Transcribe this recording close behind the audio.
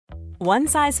One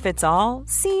size fits all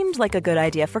seemed like a good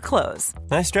idea for clothes.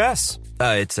 Nice dress.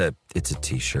 It's a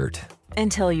t-shirt.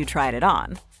 Until you tried it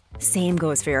on. Same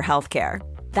goes for your healthcare.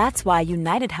 That's why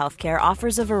United Healthcare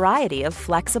offers a variety of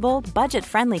flexible,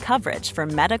 budget-friendly coverage for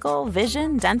medical,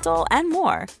 vision, dental, and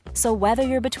more. So whether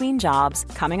you're between jobs,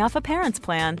 coming off a parent's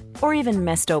plan, or even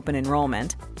missed open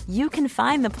enrollment, you can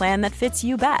find the plan that fits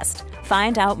you best.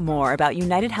 Find out more about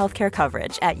United Healthcare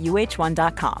coverage at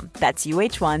uh1.com. That's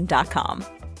uh1.com.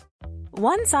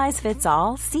 One size fits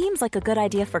all seems like a good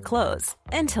idea for clothes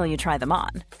until you try them on.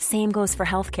 Same goes for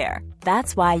healthcare.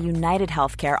 That's why United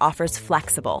Healthcare offers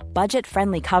flexible,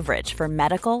 budget-friendly coverage for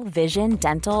medical, vision,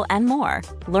 dental, and more.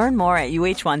 Learn more at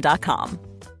uh1.com.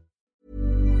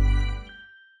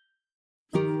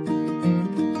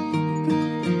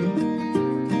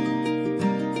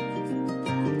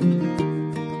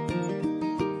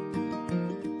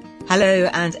 Hello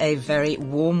and a very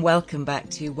warm welcome back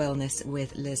to Wellness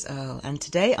with Liz Earle. And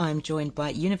today I'm joined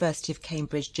by University of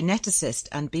Cambridge geneticist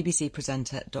and BBC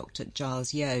presenter Dr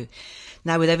Giles Yeo.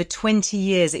 Now, with over 20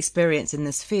 years experience in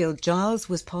this field, Giles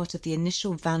was part of the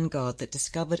initial vanguard that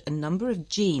discovered a number of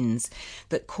genes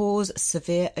that cause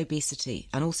severe obesity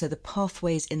and also the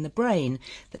pathways in the brain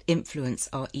that influence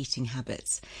our eating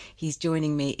habits. He's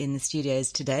joining me in the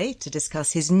studios today to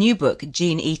discuss his new book,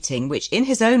 Gene Eating, which in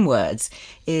his own words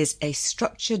is a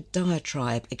structured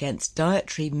diatribe against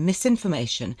dietary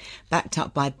misinformation backed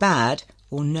up by bad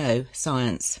or no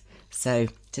science. So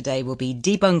today we'll be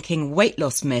debunking weight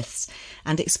loss myths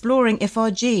and exploring if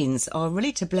our genes are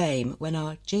really to blame when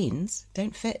our genes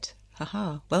don't fit.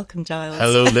 Haha. Welcome, Giles.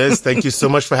 Hello, Liz. Thank you so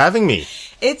much for having me.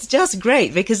 It's just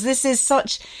great because this is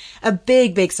such a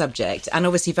big subject and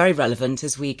obviously very relevant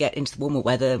as we get into the warmer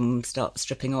weather and start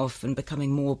stripping off and becoming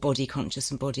more body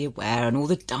conscious and body aware, and all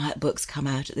the diet books come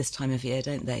out at this time of year,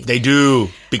 don't they? They do.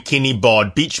 Bikini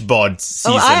bod, beach bod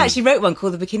season. Oh, I actually wrote one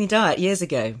called The Bikini Diet years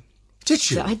ago.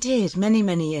 Did you? So I did,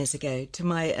 many years ago,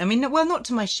 not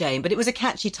to my shame, but it was a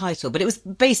catchy title, but it was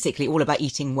basically all about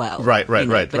eating well. Right.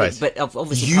 But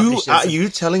obviously Are you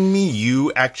telling me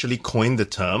you actually coined the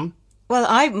term? Well,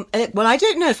 I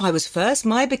don't know if I was first.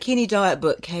 My Bikini Diet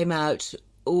book came out,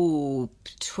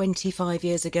 25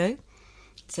 years ago.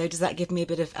 So does that give me a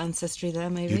bit of ancestry there,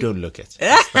 maybe? You don't look it.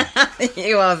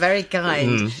 You are very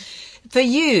kind. For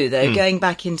you, though, going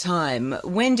back in time,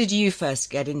 when did you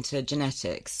first get into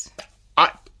genetics?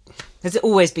 Has it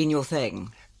always been your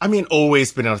thing? I mean,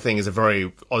 always been a thing is a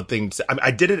very odd thing to say.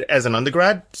 I did it as an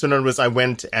undergrad. So in other words, I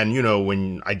went and,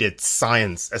 when I did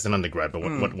science as an undergrad, but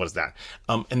what was that?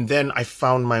 And then I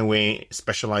found my way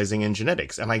specializing in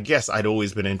genetics. And I guess I'd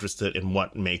always been interested in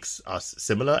what makes us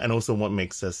similar and also what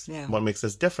makes us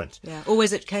different. Yeah.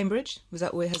 Always at Cambridge? Has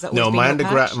that always been my your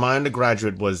patch? My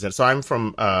undergraduate was, so I'm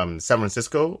from San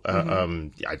Francisco.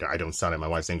 I don't sound like my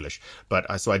wife's English,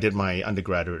 but so I did my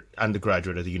undergraduate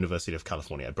at the University of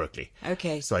California at Berkeley.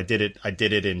 Okay. So I did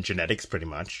it in genetics pretty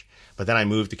much, but then I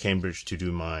moved to Cambridge to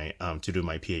do my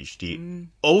PhD,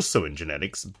 also in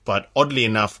genetics, but oddly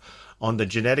enough, on the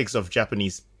genetics of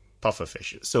Japanese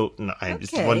pufferfish. So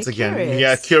once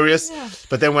again, curious. Yeah.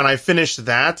 But then when I finished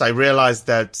that, I realized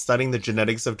that studying the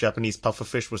genetics of Japanese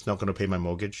pufferfish was not going to pay my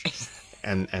mortgage.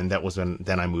 And that was when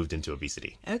then I moved into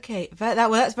obesity. Okay,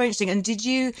 that's very interesting. And did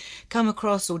you come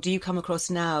across, or do you come across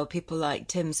now, people like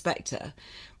Tim Spector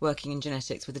working in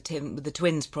genetics with the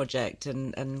Twins project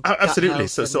and absolutely.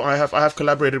 So I have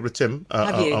collaborated with Tim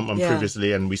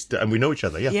previously, and we know each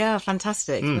other. Yeah,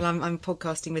 fantastic. Well, I'm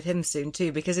podcasting with him soon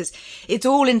too, because it's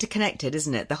all interconnected,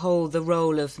 isn't it? The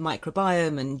role of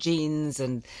microbiome and genes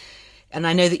and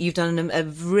I know that you've done a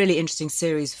really interesting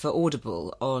series for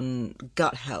Audible on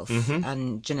gut health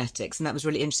and genetics, and that was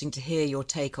really interesting to hear your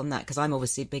take on that, because I'm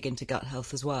obviously big into gut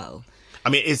health as well. I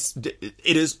mean, it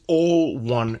is all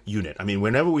one unit. I mean,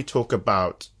 whenever we talk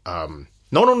about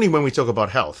not only when we talk about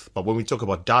health, but when we talk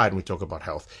about diet and we talk about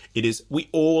health,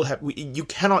 you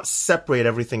cannot separate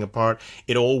everything apart.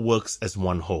 It all works as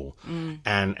one whole.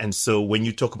 And so when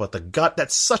you talk about the gut,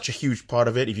 that's such a huge part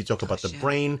of it. If you talk about the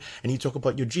brain and you talk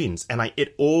about your genes, and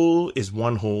it all is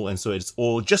one whole. And so it's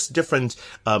all just different,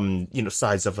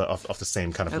 sides of the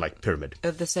same kind of like pyramid.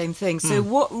 Of the same thing. So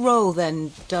what role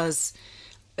then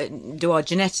do our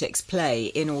genetics play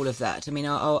in all of that? I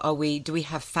mean, do we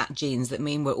have fat genes that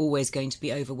mean we're always going to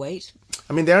be overweight?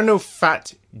 I mean, there are no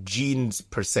fat genes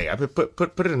per se. I put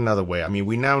it another way. I mean,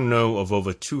 we now know of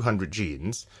over 200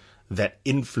 genes that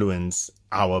influence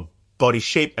our body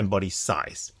shape and body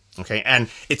size. Okay. And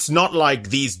it's not like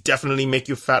these definitely make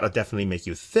you fat or definitely make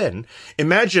you thin.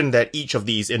 Imagine that each of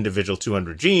these individual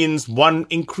 200 genes, one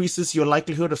increases your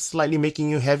likelihood of slightly making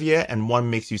you heavier and one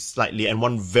makes you slightly, and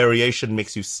one variation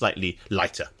makes you slightly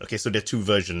lighter. Okay. So there are two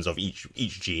versions of each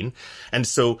gene. And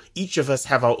so each of us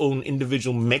have our own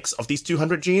individual mix of these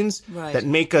 200 genes that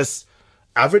make us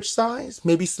average size,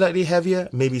 maybe slightly heavier,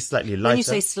 maybe slightly lighter. When you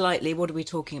say slightly, what are we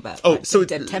talking about? Oh, like so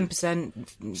 10%,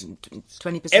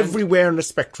 20%? Everywhere on the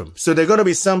spectrum. So there are going to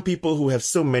be some people who have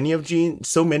so many of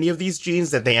these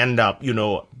genes that they end up,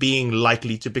 being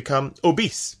likely to become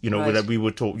obese, that we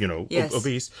would talk,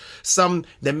 obese. Some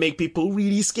that make people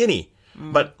really skinny.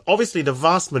 But obviously the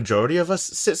vast majority of us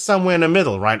sit somewhere in the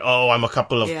middle, right? Oh, I'm a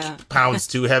couple of pounds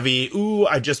too heavy. Ooh,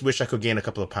 I just wish I could gain a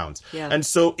couple of pounds. Yeah. And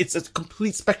so it's a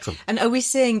complete spectrum. And are we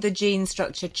seeing the gene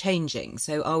structure changing?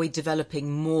 So are we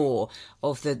developing more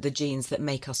of the genes that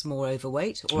make us more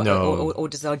overweight? Or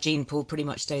does our gene pool pretty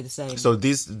much stay the same? So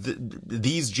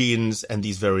these genes and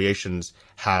these variations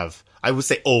have, I would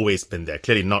say, always been there.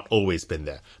 Clearly not always been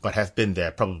there, but have been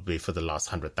there probably for the last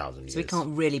 100,000 years. So we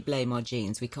can't really blame our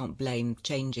genes. We can't blame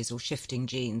changes or shifting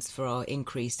genes for our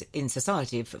increase in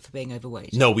society for being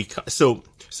overweight. No, we can't. So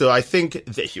I think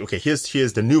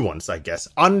here's the nuance, I guess.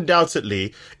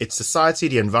 Undoubtedly, it's society,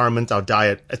 the environment, our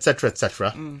diet, etc.,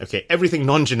 etc. Okay, everything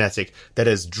non-genetic that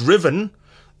has driven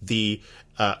the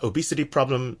obesity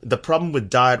problem, the problem with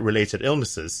diet-related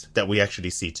illnesses that we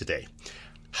actually see today.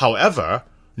 However,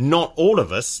 not all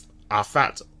of us are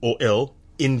fat or ill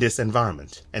in this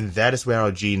environment. And that is where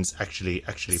our genes actually play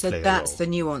a role. So that's the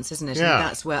nuance, isn't it? Yeah. And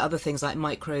that's where other things like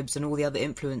microbes and all the other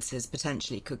influences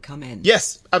potentially could come in.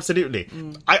 Yes, absolutely.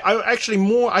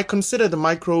 I consider the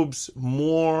microbes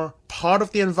more part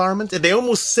of the environment. They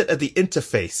almost sit at the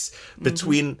interface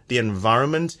between the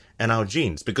environment and our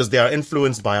genes, because they are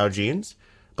influenced by our genes,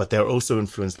 but they're also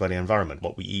influenced by the environment,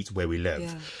 what we eat, where we live.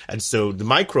 Yeah. And so the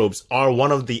microbes are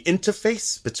one of the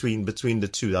interface between the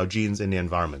two, our genes and the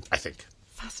environment, I think.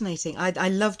 Fascinating. I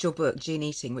loved your book, Gene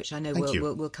Eating, which I know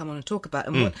we'll come on and talk about.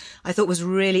 And what I thought was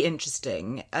really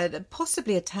interesting,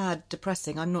 possibly a tad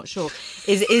depressing, I'm not sure,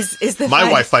 is the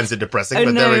My wife finds it depressing,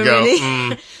 but there we go.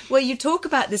 Really? Well, you talk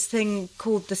about this thing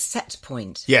called the set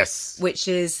point. Yes. Which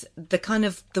is the kind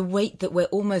of the weight that we're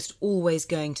almost always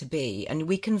going to be. And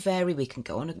we can vary, we can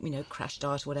go on a crash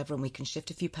diet or whatever, and we can shift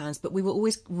a few pounds, but we will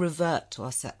always revert to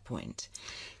our set point.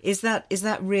 Is that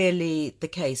really the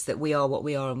case, that we are what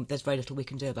we are and there's very little we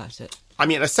can do about it? I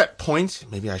mean, a set point,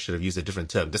 maybe I should have used a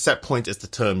different term. The set point is the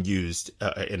term used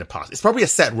in the past. It's probably a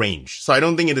set range. So I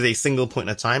don't think it is a single point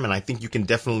in time, and I think you can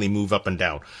definitely move up and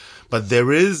down. But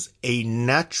there is a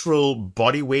natural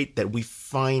body weight that we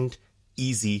find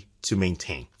easy to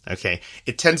maintain. Okay.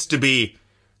 It tends to be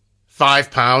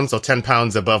 5 pounds or 10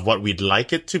 pounds above what we'd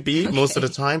like it to be most of the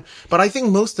time. But I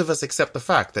think most of us accept the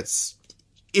fact that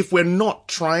if we're not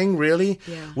trying really,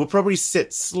 we'll probably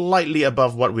sit slightly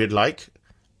above what we'd like,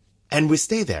 and we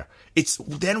stay there.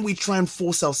 Then we try and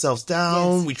force ourselves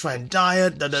down, we try and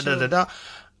diet,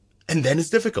 and then it's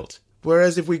difficult.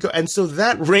 Whereas if we go, and so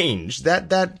that range,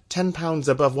 that 10 pounds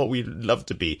above what we'd love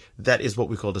to be, that is what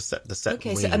we call the set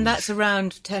range. So, and that's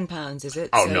around 10 pounds, is it?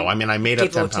 Oh, no, I mean, I made up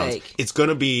 10 pounds.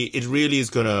 It really is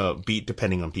gonna be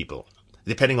depending on people.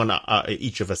 Depending on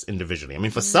each of us individually. I mean,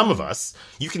 for some of us,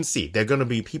 you can see there are going to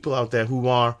be people out there who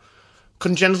are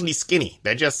congenitally skinny.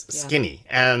 They're just skinny.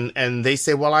 And they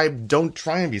say, well, I don't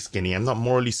try and be skinny. I'm not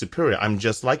morally superior. I'm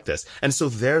just like this. And so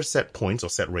their set points or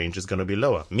set range is going to be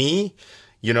lower. Me,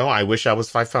 I wish I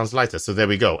was 5 pounds lighter. So there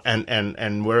we go.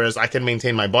 And whereas I can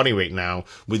maintain my body weight now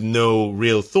with no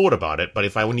real thought about it. But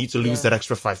if I need to lose that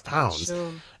extra 5 pounds,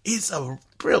 it's a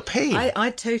real pain. I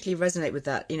totally resonate with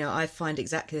that. I find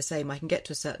exactly the same. I can get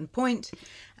to a certain point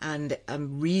and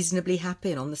I'm reasonably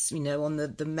happy, and on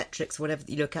the metrics, whatever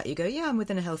you look at, you go, yeah, I'm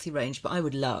within a healthy range, but I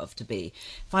would love to be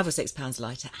 5 or 6 pounds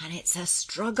lighter, and it's a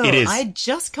struggle. It is. I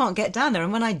just can't get down there,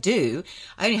 and when I do,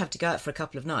 I only have to go out for a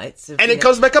couple of nights. And it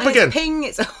comes back up again. Ping,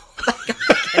 it's all back up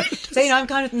again. So, I'm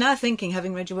kind of now thinking,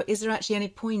 having read your book, is there actually any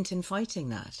point in fighting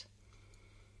that?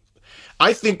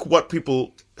 I think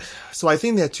I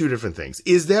think there are two different things.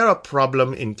 Is there a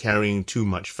problem in carrying too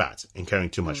much fat, in carrying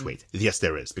too much weight? Yes,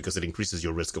 there is, because it increases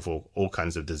your risk of all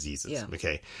kinds of diseases. Yeah.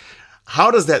 Okay.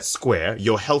 How does that square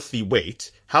your healthy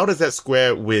weight? How does that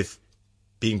square with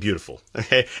being beautiful.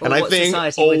 Okay. Or and I what think,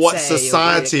 society or would what say, or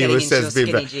society getting would into your say,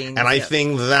 skinny jeans, and I yeah.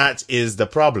 think that is the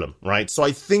problem, right? So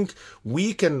I think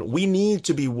we need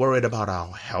to be worried about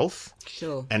our health.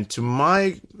 Sure. And to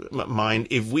my mind,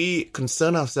 if we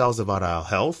concern ourselves about our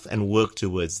health and work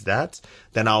towards that,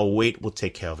 then our weight will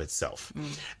take care of itself.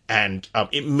 And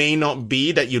it may not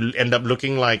be that you end up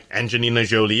looking like Angelina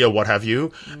Jolie or what have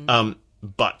you,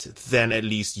 but then at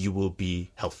least you will be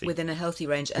healthy. Within a healthy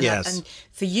range. And, Yes. and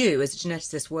for you, as a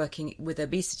geneticist working with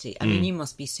obesity, I mean, you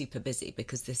must be super busy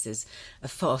because this is a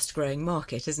fast-growing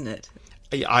market, isn't it?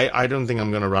 I don't think I'm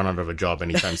going to run out of a job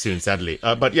anytime soon, sadly.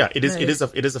 But yeah, it is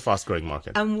a fast-growing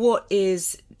market. And what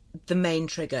is the main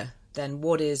trigger then?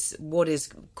 What is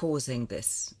causing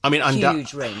this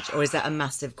huge range? Or is that a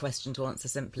massive question to answer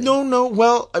simply? No.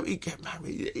 Well,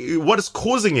 what is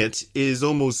causing it is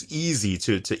almost easier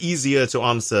to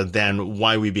answer than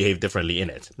why we behave differently in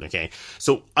it. Okay,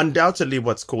 so undoubtedly,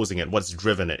 what's causing it, what's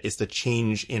driven it, is the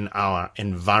change in our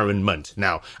environment.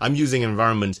 Now, I'm using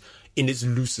environment in its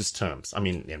loosest terms. I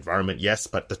mean, the environment, yes,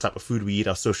 but the type of food we eat,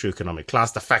 our socioeconomic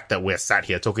class, the fact that we're sat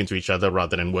here talking to each other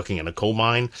rather than working in a coal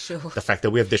mine, Sure. the fact that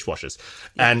we have dishwashers,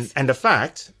 and the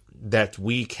fact that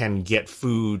we can get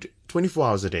food 24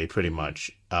 hours a day, pretty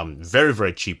much, very,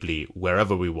 very cheaply,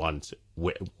 wherever we want,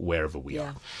 wherever we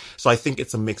are. So I think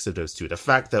it's a mix of those two. The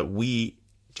fact that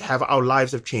our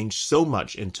lives have changed so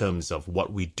much in terms of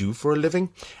what we do for a living,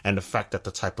 and the fact that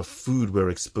the type of food we're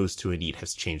exposed to and eat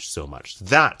has changed so much.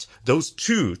 Those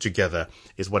two together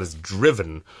is what has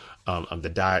driven the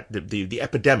diet, the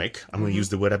epidemic, I'm going to use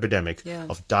the word epidemic,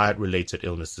 of diet-related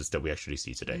illnesses that we actually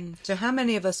see today. So how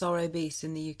many of us are obese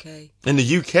in the UK? In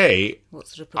the UK, What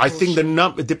sort of I think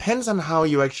proportion? it depends on how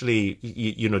you actually,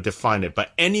 define it,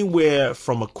 but anywhere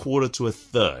from a quarter to a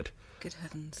third. Good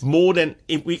heavens. More than,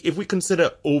 if we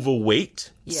consider overweight,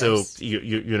 Yes. so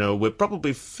we're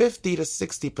probably 50 to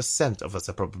 60% of us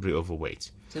are probably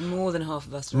overweight. So more than half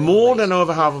of us are More overweight. than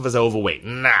over half of us are overweight.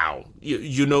 Now,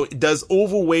 does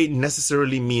overweight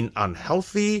necessarily mean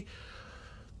unhealthy?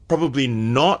 Probably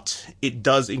not. It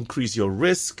does increase your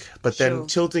risk, but then Sure.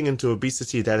 tilting into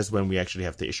obesity, that is when we actually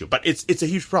have the issue. But it's a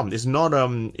huge problem. It's not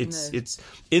it's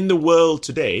in the world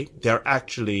today, there are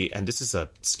actually, and this is a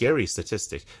scary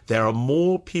statistic, there are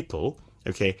more people,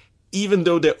 okay, even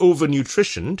though they're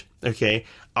overnutritioned, okay,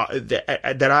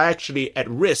 that are actually at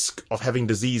risk of having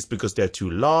disease because they're too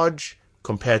large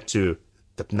compared to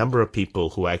the number of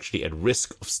people who are actually at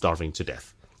risk of starving to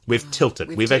death. We've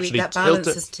tilted. We've actually that balance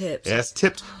tilted. has tipped. Yes,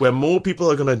 tipped. Where more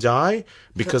people are going to die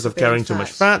because For of being carrying too much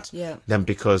fat. fat Yeah. than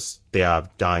because they are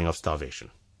dying of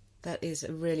starvation. That is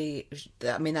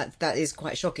that is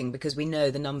quite shocking because we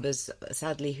know the numbers,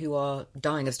 sadly, who are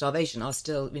dying of starvation are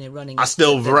still, running. Are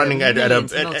still running at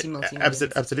millions, a multi-millions.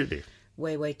 absolutely.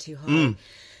 Way too high.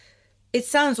 It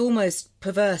sounds almost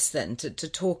perverse then to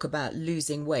talk about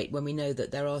losing weight when we know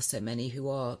that there are so many who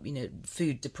are,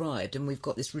 food deprived, and we've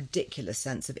got this ridiculous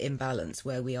sense of imbalance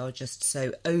where we are just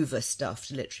so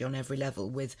overstuffed literally on every level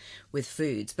with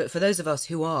foods. But for those of us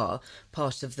who are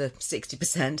part of the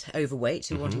 60% overweight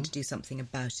who are wanting to do something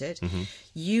about it,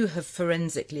 you have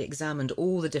forensically examined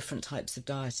all the different types of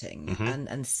dieting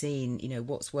and seen,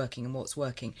 what's working and what's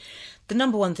working. The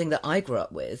number one thing that I grew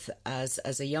up with as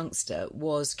a youngster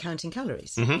was counting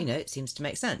calories. It seems to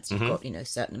make sense. You've got, a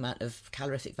certain amount of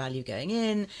calorific value going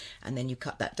in, and then you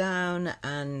cut that down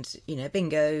and,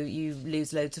 bingo, you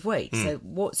lose loads of weight. So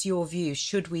what's your view?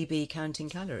 Should we be counting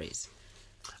calories?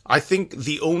 I think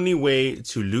the only way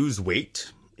to lose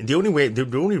weight, the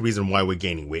only reason why we're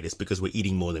gaining weight is because we're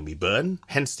eating more than we burn.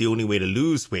 Hence, the only way to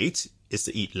lose weight is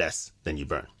to eat less than you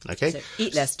burn. Okay? So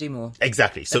eat less, do more.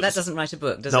 Exactly. But that doesn't write a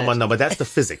book, does it? No, but that's the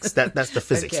physics. That's the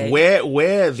physics. Okay.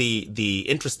 Where the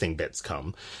interesting bits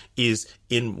come is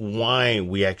in why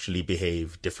we actually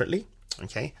behave differently.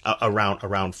 Okay,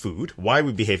 around food, why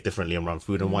we behave differently around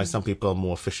food, and why some people are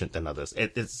more efficient than others.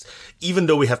 It's even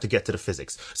though we have to get to the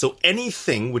physics. So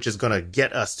anything which is going to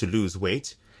get us to lose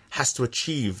weight has to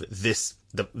achieve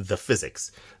the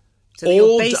physics. So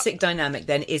your basic dynamic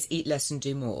then is eat less and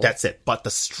do more. That's it. But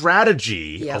the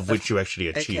strategy of which you actually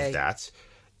achieve that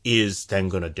is then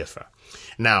going to differ.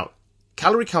 Now,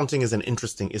 calorie counting is an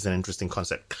interesting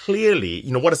concept. Clearly,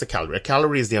 what is a calorie? A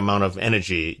calorie is the amount of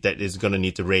energy that is going to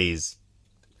need to raise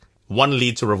 1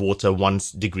 liter of water 1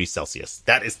 degree Celsius.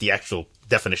 That is the actual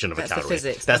definition of a calorie. That's the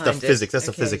physics. That's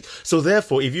the physics. So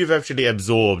therefore, if you've actually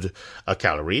absorbed a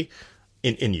calorie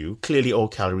in you, clearly all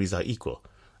calories are equal.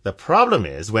 The problem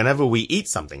is whenever we eat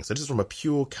something, so just from a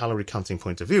pure calorie counting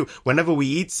point of view, whenever we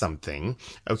eat something,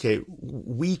 okay,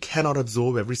 we cannot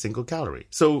absorb every single calorie.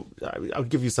 So I'll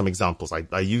give you some examples.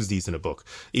 I use these in a book.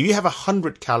 If you have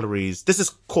 100 calories, this is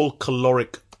called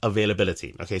caloric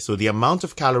availability. Okay, so the amount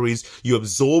of calories you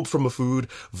absorb from a food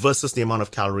versus the amount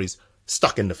of calories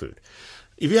stuck in the food.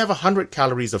 If you have 100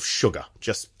 calories of sugar,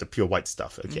 just the pure white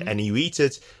stuff, okay, and you eat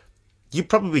it, you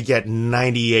probably get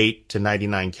 98 to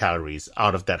 99 calories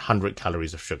out of that 100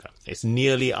 calories of sugar. It's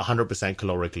nearly 100%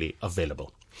 calorically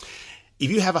available. If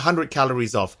you have 100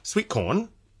 calories of sweet corn,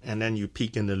 and then you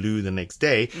peek in the loo the next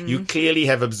day, you clearly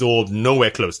have absorbed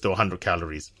nowhere close to 100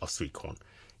 calories of sweet corn.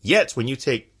 Yet, when you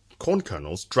take corn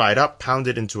kernels, dry it up, pound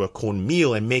it into a corn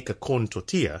meal, and make a corn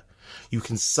tortilla, you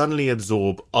can suddenly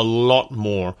absorb a lot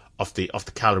more of the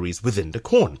calories within the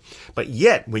corn. But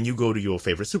yet, when you go to your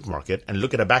favorite supermarket and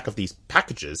look at the back of these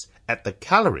packages at the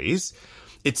calories,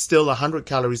 it's still 100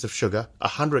 calories of sugar,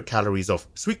 100 calories of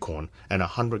sweet corn, and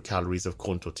 100 calories of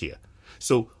corn tortilla.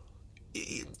 So,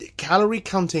 calorie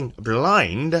counting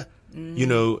blind,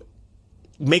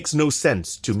 makes no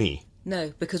sense to me.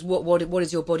 No, because what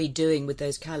is your body doing with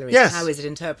those calories? Yes. How is it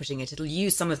interpreting it? It'll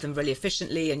use some of them really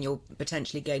efficiently and you'll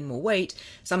potentially gain more weight.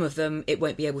 Some of them it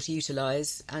won't be able to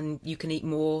utilise and you can eat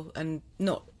more and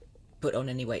not put on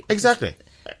any weight. Exactly.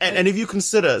 And if you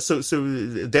consider, so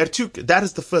there are two, that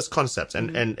is the first concept.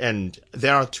 And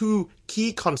there are two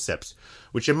key concepts,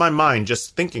 which in my mind,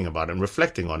 just thinking about it and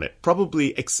reflecting on it,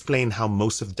 probably explain how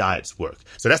most of diets work.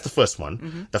 So that's the first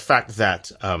one. The fact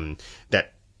that,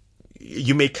 that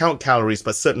you may count calories,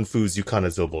 but certain foods you can't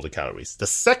absorb all the calories. The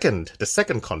second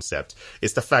concept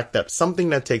is the fact that something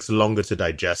that takes longer to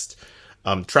digest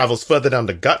travels further down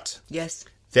the gut. Yes.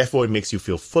 Therefore, it makes you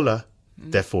feel fuller.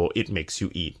 Therefore, it makes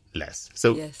you eat less.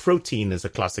 So protein is a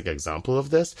classic example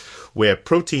of this, where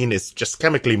protein is just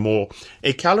chemically more.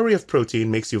 A calorie of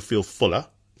protein makes you feel fuller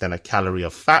than a calorie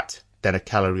of fat, than a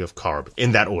calorie of carb,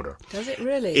 in that order. Does it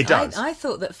really? It does. I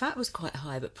thought that fat was quite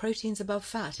high, but protein's above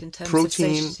fat in terms of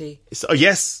satiety.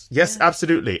 Yes,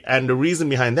 absolutely. And the reason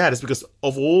behind that is because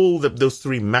of all those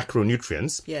three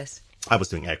macronutrients. Yes. I was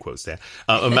doing air quotes there.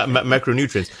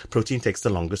 Macronutrients, protein takes the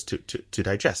longest to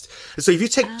digest. So if you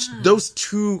take those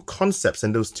two concepts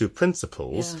and those two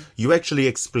principles, you actually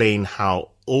explain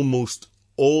how almost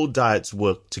all diets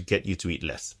work to get you to eat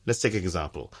less. Let's take an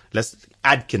example.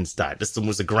 Atkins diet. That's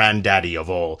almost the granddaddy of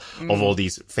all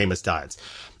these famous diets.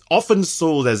 Often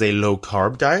sold as a low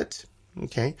carb diet.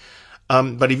 Okay.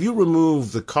 But if you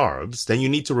remove the carbs, then you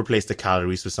need to replace the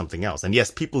calories with something else. And yes,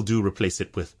 people do replace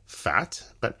it with fat,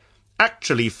 but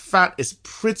actually, fat is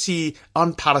pretty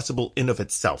unpalatable in of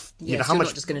itself. Yes, how you're much?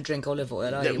 Not just going to drink olive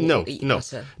oil, are you?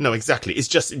 No, exactly. It's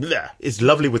just, it's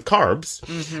lovely with carbs,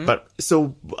 but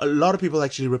so a lot of people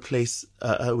actually replace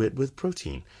it with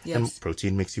protein. Yes. And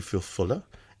protein makes you feel fuller,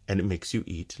 and it makes you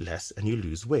eat less, and you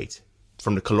lose weight.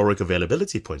 From the caloric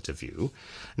availability point of view,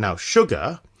 now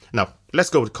sugar. Now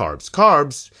let's go with carbs.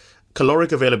 Carbs.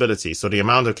 Caloric availability, so the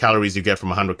amount of calories you get from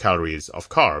 100 calories of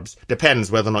carbs,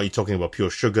 depends whether or not you're talking about pure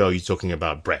sugar or you're talking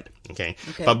about bread, okay?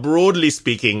 But broadly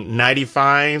speaking,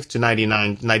 95 to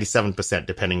 99, 97%,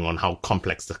 depending on how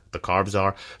complex the carbs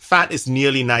are. Fat is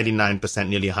nearly 99%,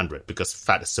 nearly 100, because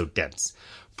fat is so dense.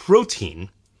 Protein,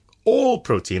 all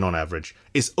protein on average,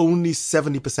 is only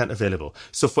 70% available.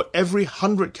 So for every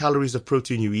 100 calories of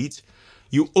protein you eat,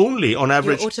 you only, on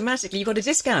average... You got a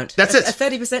discount. That's it. A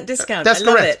 30% discount. That's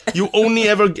correct. It. You only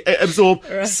ever absorb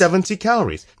 70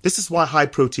 calories. This is why high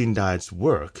protein diets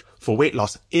work for weight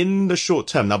loss in the short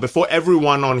term. Now, before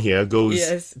everyone on here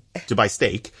goes to buy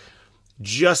steak,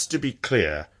 just to be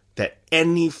clear that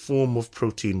any form of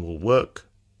protein will work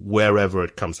wherever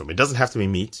it comes from. It doesn't have to be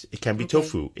meat. It can be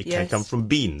tofu. It can come from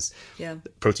beans. Yeah.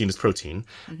 Protein is protein.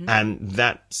 And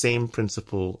that same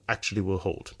principle actually will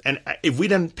hold. And if we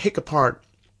then pick apart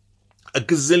a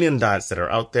gazillion diets that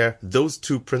are out there, those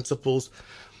two principles,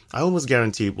 I almost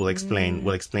guarantee will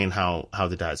explain how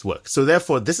the diets work. So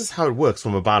therefore, this is how it works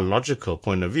from a biological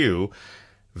point of view.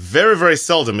 Very, very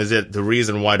seldom is it the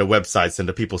reason why the websites and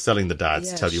the people selling the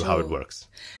diets tell you how it works.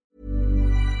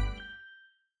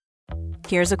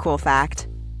 Here's a cool fact.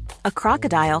 A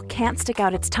crocodile can't stick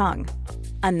out its tongue.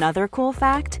 Another cool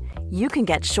fact, you can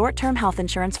get short-term health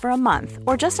insurance for a month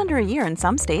or just under a year in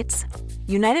some states.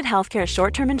 United Healthcare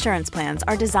short-term insurance plans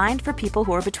are designed for people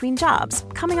who are between jobs,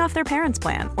 coming off their parents'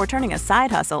 plan, or turning a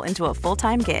side hustle into a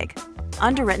full-time gig.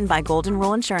 Underwritten by Golden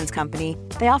Rule Insurance Company,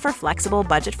 they offer flexible,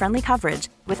 budget-friendly coverage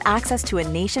with access to a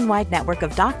nationwide network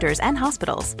of doctors and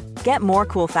hospitals. Get more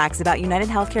cool facts about United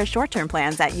Healthcare short-term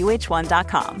plans at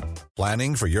uh1.com.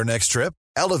 Planning for your next trip?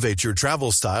 Elevate your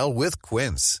travel style with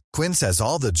Quince. Quince has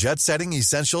all the jet-setting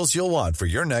essentials you'll want for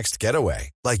your next getaway,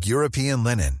 like European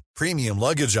linen, premium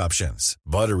luggage options,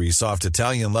 buttery soft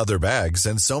Italian leather bags,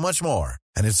 and so much more.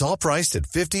 And it's all priced at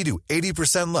 50 to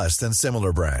 80% less than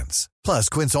similar brands. Plus,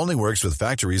 Quince only works with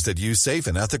factories that use safe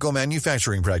and ethical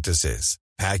manufacturing practices.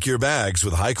 Pack your bags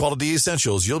with high-quality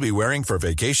essentials you'll be wearing for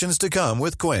vacations to come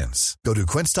with Quince. Go to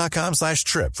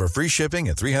quince.com/trip for free shipping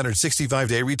and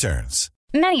 365-day returns.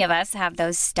 Many of us have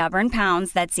those stubborn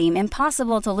pounds that seem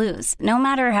impossible to lose, no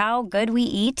matter how good we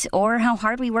eat or how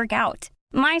hard we work out.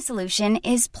 My solution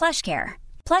is PlushCare.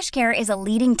 PlushCare is a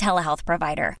leading telehealth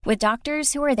provider with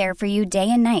doctors who are there for you day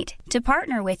and night to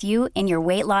partner with you in your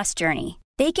weight loss journey.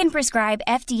 They can prescribe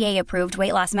FDA-approved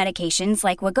weight loss medications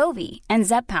like Wegovy and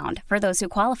Zepbound for those who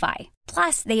qualify.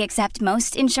 Plus, they accept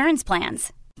most insurance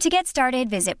plans. To get started,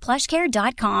 visit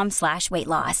plushcare.com/weight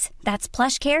loss. That's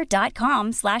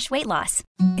plushcare.com/weight loss.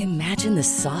 Imagine the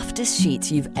softest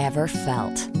sheets you've ever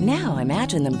felt. Now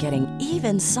imagine them getting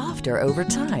even softer over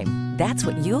time. That's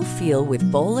what you'll feel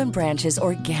with Boll & Branch's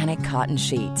organic cotton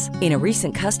sheets. In a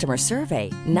recent customer survey,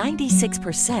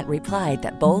 96% replied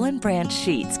that Boll & Branch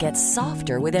sheets get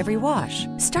softer with every wash.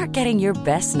 Start getting your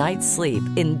best night's sleep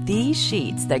in these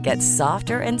sheets that get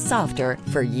softer and softer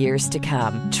for years to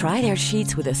come. Try their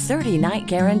sheets with a 30-night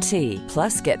guarantee.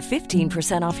 Plus, get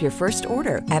 15% off your first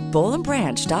order at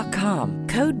bollandbranch.com.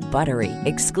 Code BUTTERY.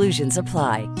 Exclusions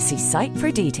apply. See site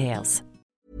for details.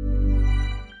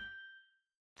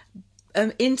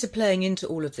 Interplaying into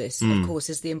all of this, of course,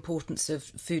 is the importance of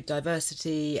food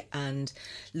diversity and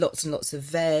lots of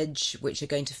veg, which are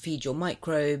going to feed your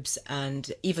microbes.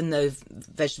 And even though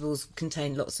vegetables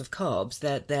contain lots of carbs,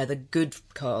 they're the good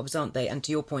carbs, aren't they? And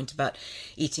to your point about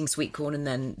eating sweet corn and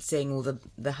then seeing all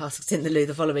the husks in the loo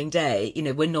the following day,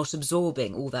 we're not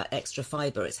absorbing all that extra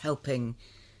fibre. It's helping.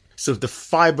 So the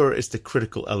fiber is the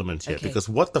critical element here, because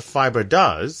what the fiber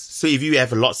does, so if you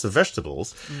have lots of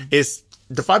vegetables, is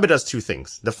the fiber does two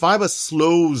things. The fiber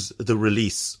slows the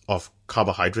release of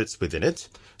carbohydrates within it,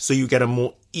 so you get a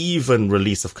more even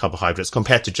release of carbohydrates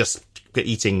compared to just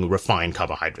eating refined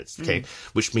carbohydrates, okay?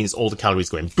 Which means all the calories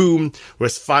going boom,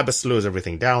 whereas fiber slows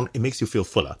everything down. It makes you feel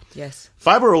fuller. Yes.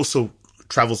 Fiber also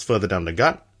travels further down the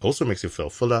gut, also makes you feel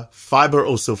fuller. Fiber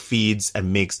also feeds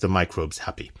and makes the microbes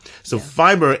happy. So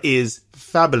fiber is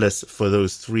fabulous for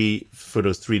those three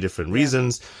different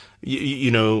reasons.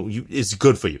 It's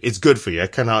good for you. It's good for you. I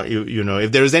cannot,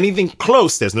 if there is anything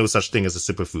close, there's no such thing as a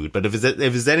superfood. But if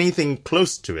there's anything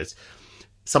close to it,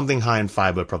 something high in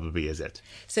fiber probably is it.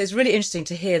 So it's really interesting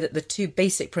to hear that the two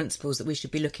basic principles that we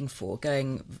should be looking for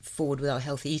going forward with our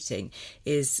healthy eating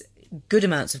is good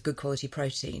amounts of good quality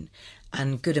protein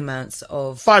and good amounts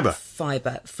of fibre,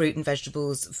 fruit and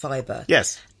vegetables, fibre.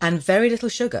 Yes. And very little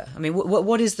sugar. I mean,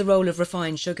 what is the role of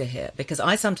refined sugar here? Because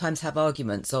I sometimes have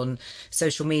arguments on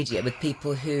social media with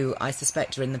people who I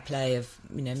suspect are in the play of,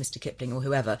 Mr. Kipling or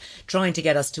whoever, trying to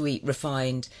get us to eat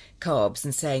refined carbs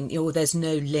and saying, there's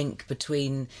no link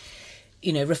between,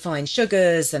 refined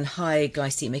sugars and high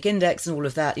glycemic index and all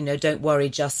of that. Don't worry,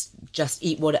 just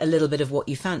eat a little bit of what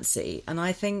you fancy. And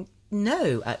I think,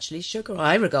 no, actually,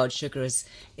 I regard sugar as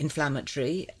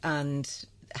inflammatory and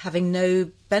having no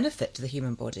benefit to the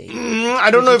human body. I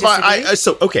don't know if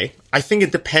I think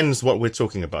it depends what we're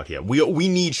talking about here. We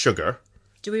need sugar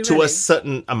to a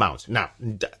certain amount. Now,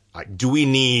 do we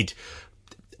need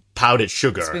powdered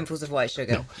sugar? Spoonfuls of white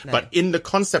sugar. No. But in the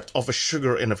concept of a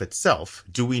sugar in of itself,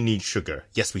 do we need sugar?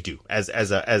 Yes, we do. As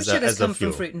a come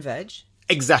fuel. From fruit and veg.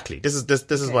 Exactly. This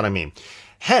is what I mean.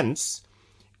 Hence,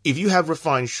 if you have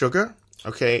refined sugar,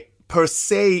 per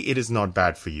se, it is not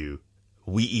bad for you.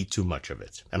 We eat too much of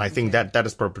it. And I think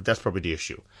that's probably the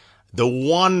issue. The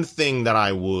one thing that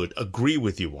I would agree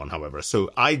with you on, however, so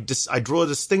I draw a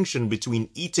distinction between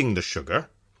eating the sugar,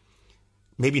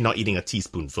 maybe not eating a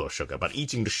teaspoonful of sugar, but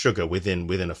eating the sugar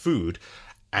within a food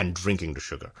and drinking the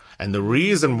sugar. And the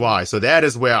reason why, so that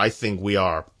is where I think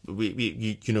I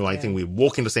think we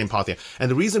walk in the same path here.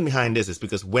 And the reason behind this is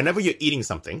because whenever you're eating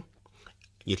something,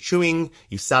 you're chewing,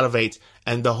 you salivate,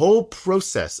 and the whole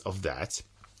process of that,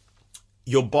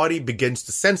 your body begins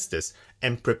to sense this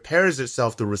and prepares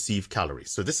itself to receive calories.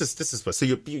 So this is what. So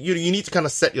you need to kind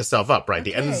of set yourself up, right?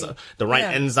 Okay. The right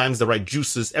enzymes, the right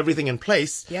juices, everything in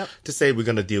place to say we're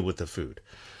going to deal with the food,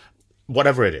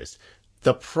 whatever it is.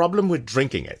 The problem with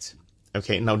drinking it.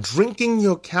 Okay, now drinking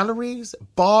your calories,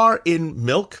 bar in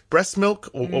milk, breast milk,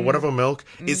 or whatever milk,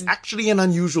 is actually an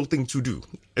unusual thing to do.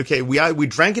 Okay, we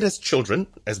drank it as children,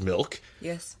 as milk.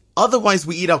 Yes. Otherwise,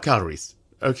 we eat our calories.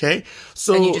 Okay,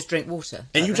 so and you just drink water.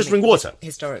 And you just drink water.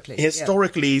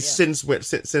 Historically, since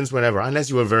whenever, unless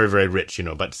you were very, very rich,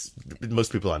 but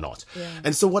most people are not. Yeah.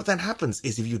 And so what then happens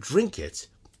is if you drink it,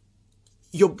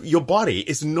 your body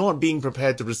is not being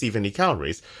prepared to receive any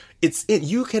calories.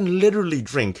 You can literally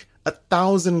drink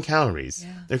 1,000 calories,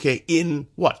 okay, in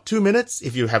 2 minutes,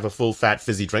 if you have a full fat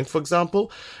fizzy drink, for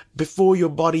example, before your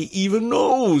body even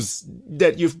knows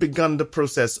that you've begun the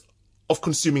process of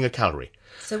consuming a calorie.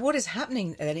 So what is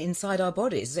happening then inside our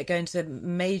bodies? Is it going to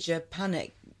major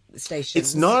panic stations?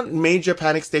 It's not major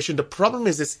panic station. The problem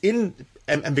is it's in,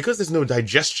 and because there's no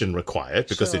digestion required,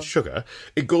 because it's sugar,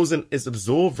 it goes and is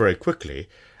absorbed very quickly.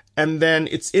 And then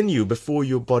it's in you before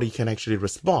your body can actually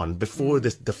respond, before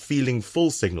the feeling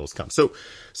full signals come. So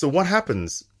what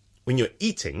happens when you're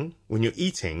eating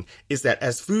is that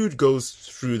as food goes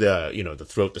through the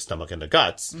throat, the stomach, and the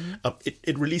guts,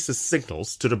 it releases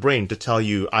signals to the brain to tell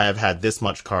you, I have had this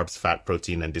much carbs, fat,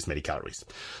 protein, and this many calories.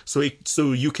 So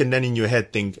you can then in your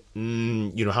head think,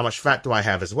 how much fat do I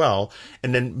have as well?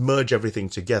 And then merge everything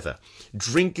together.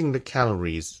 Drinking the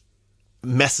calories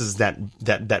messes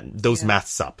those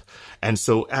maths up. And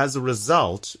so as a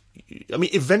result,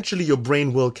 eventually your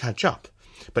brain will catch up.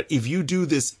 But if you do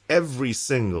this every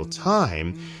single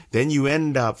time, then you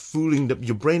end up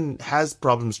your brain has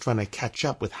problems trying to catch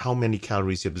up with how many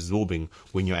calories you're absorbing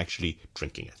when you're actually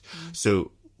drinking it. So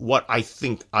what I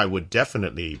think I would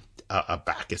definitely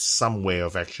back is some way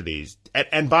of actually,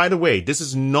 and by the way, this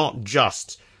is not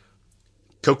just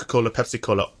Coca-Cola,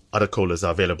 Pepsi-Cola, other colas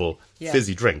are available,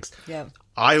 fizzy drinks. Yeah.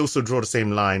 I also draw the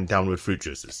same line down with fruit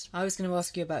juices. I was going to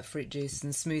ask you about fruit juice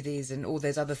and smoothies and all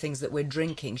those other things that we're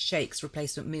drinking, shakes,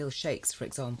 replacement meal shakes, for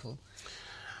example.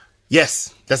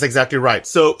 Yes, that's exactly right.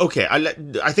 So, okay,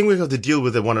 I think we have to deal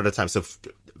with it one at a time. So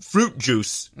fruit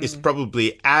juice is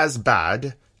probably as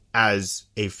bad as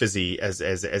a fizzy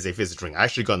drink. I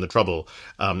actually got into trouble.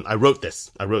 I wrote this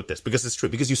because it's true.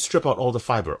 Because you strip out all the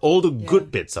fiber, all the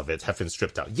good bits of it have been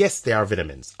stripped out. Yes, they are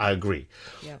vitamins. I agree,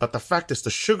 but the fact is the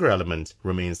sugar element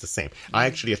remains the same. I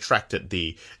actually attracted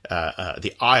the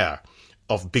ire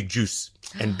of Big Juice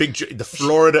and the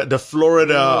Florida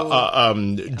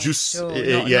juice. Sure.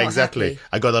 Not exactly. Happy.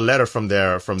 I got a letter from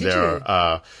their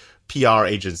PR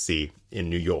agency in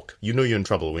New York. You're in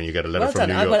trouble when you get a letter from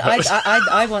New York.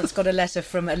 I once got a letter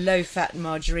from a low-fat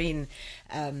margarine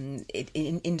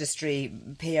industry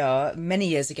PR many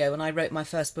years ago when I wrote my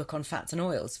first book on fats and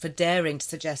oils for daring to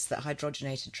suggest that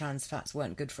hydrogenated trans fats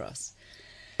weren't good for us.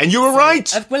 And you were right.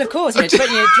 Well, of course, 20,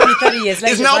 30 years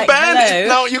later. It's now banned.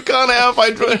 Now you can't have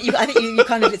hydrogen. I think you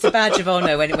kind of, it's a badge of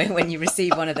honour when you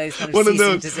receive one of those kind of cease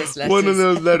and desist letters. One of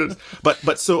those letters.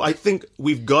 But so I think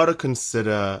we've got to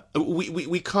consider,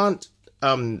 we can't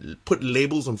put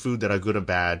labels on food that are good or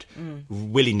bad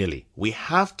willy-nilly. We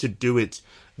have to do it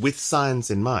with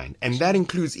science in mind. And that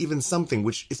includes even something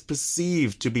which is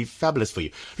perceived to be fabulous for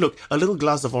you. Look, a little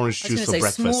glass of orange juice for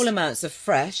breakfast. Small amounts of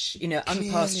fresh,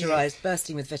 unpasteurized,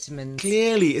 bursting with vitamins.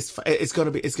 Clearly, it's gonna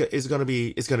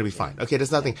be fine. Okay,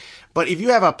 there's nothing. But if you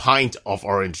have a pint of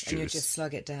orange juice, and you just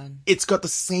slug it down, it's got the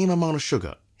same amount of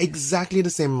sugar, exactly the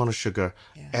same amount of sugar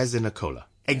as in a cola.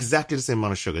 Exactly the same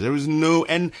amount of sugar. There is no,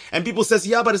 and people says,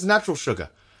 but it's natural sugar.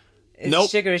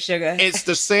 Nope. Sugar is sugar. It's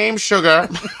the same sugar.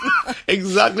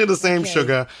 Exactly the same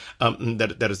sugar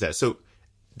that is there. So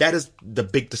that is the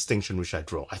big distinction which I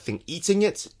draw. I think eating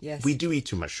it, we do eat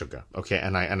too much sugar, okay,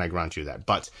 and I grant you that.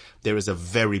 But there is a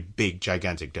very big,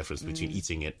 gigantic difference between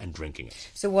eating it and drinking it.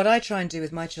 So what I try and do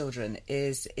with my children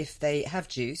is if they have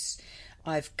juice,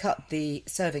 I've cut the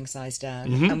serving size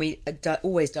down and we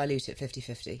always dilute it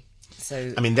 50-50. So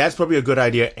that's probably a good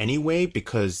idea anyway,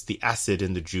 because the acid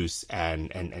in the juice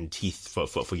and teeth for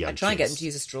young I try kids. and get them to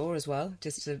use a straw as well,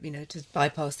 just to to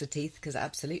bypass the teeth, because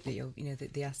absolutely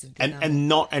the acid and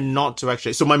not to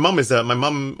actually. So my mum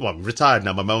retired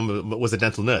now. My mum was a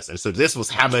dental nurse, and so this was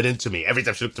hammered into me every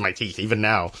time she looked at my teeth. Even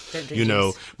now,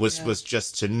 was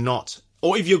just to not.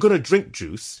 Or if you're going to drink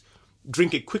juice,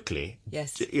 drink it quickly.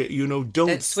 Yes.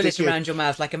 Don't swill it around your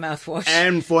mouth like a mouthwash.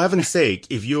 And for heaven's sake,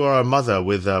 if you are a mother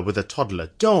with a toddler,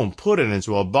 don't put it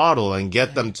into a bottle and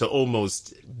get them to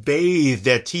almost bathe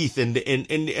their teeth in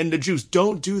the juice.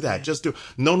 Don't do that. Just do,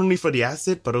 not only for the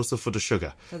acid, but also for the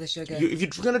sugar. For the sugar. If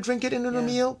you're going to drink it in the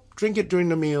meal, drink it during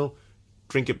the meal,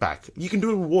 drink it back. You can do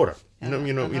it with water. But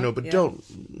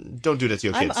don't do that to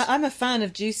your kids. I'm a fan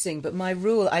of juicing, but my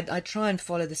rule, I try and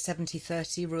follow the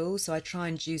 70-30 rule. So I try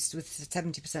and juice with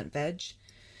 70% veg.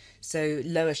 So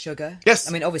lower sugar. Yes.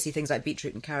 I mean, obviously things like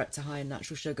beetroot and carrots are high in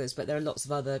natural sugars, but there are lots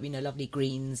of other, lovely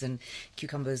greens and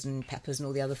cucumbers and peppers and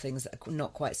all the other things that are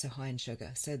not quite so high in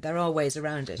sugar. So there are ways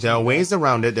around it. There are ways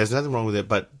around it. There's nothing wrong with it,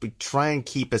 but we try and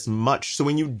keep as much. So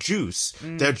when you juice,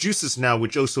 there are juices now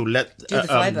which also do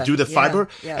the fiber,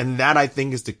 and that I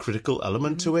think is the critical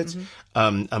element to it.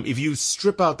 If you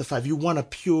strip out the fiber, you want a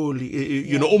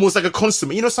purely, almost like a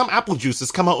consomme. Some apple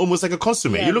juices come out almost like a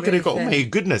consomme. You look at it and go, oh my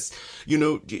goodness.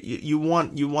 You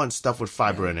want stuff with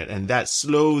fiber in it, and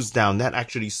that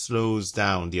actually slows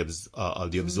down the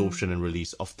absorption and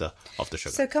release of the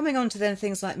sugar. So coming on to then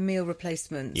things like meal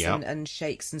replacements and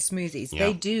shakes and smoothies,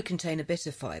 they do contain a bit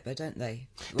of fiber, don't they?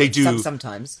 They do.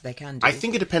 Sometimes they can do. I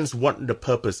think it depends what the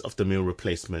purpose of the meal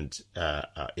replacement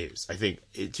is. I think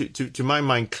to my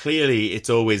mind, clearly it's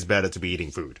always better to be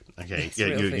eating food. Okay,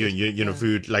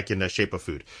 food like in the shape of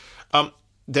food.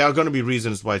 There are going to be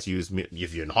reasons why to use,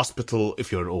 if you're in hospital,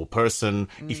 if you're an old person,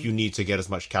 if you need to get as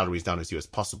much calories down as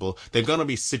possible. There are going to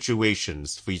be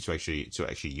situations for you to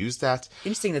actually use that.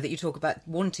 Interesting, though, that you talk about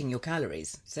wanting your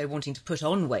calories, so wanting to put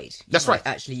on weight. That's right.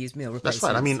 Actually, use meal replacements.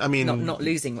 That's right. I mean, not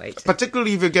losing weight.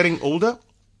 Particularly if you're getting older.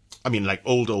 I mean, like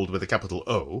old with a capital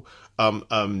O.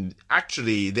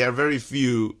 Actually, there are very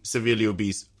few severely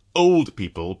obese old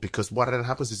people, because what then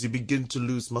happens is you begin to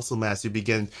lose muscle mass,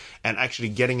 and actually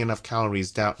getting enough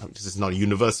calories down. This is not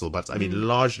universal, but I mean,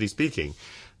 largely speaking,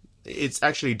 it's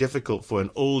actually difficult for an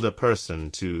older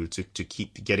person to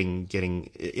keep getting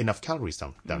enough calories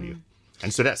down you.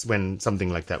 And so that's when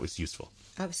something like that was useful.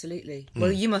 Absolutely.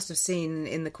 Well, you must have seen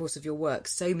in the course of your work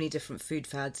so many different food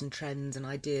fads and trends and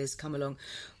ideas come along.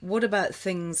 What about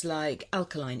things like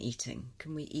alkaline eating?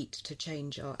 Can we eat to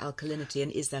change our alkalinity,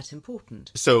 and is that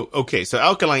important? So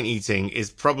alkaline eating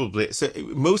is probably... So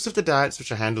most of the diets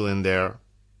which are handled in there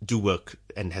do work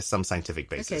and has some scientific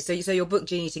basis. Okay, so your book,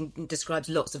 Gene Eating, describes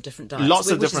lots of different diets.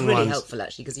 Lots of different ones. Which is really ones. helpful,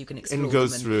 actually, because you can explore and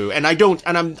goes them. Through. And I don't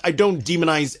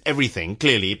demonize everything,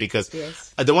 clearly, because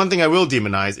the one thing I will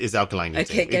demonize is alkaline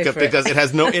eating. Okay, go for because it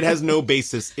has no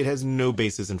basis. It has no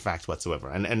basis in fact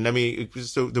whatsoever. And I mean,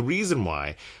 so the reason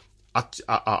why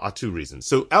are two reasons.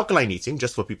 So alkaline eating,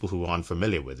 just for people who aren't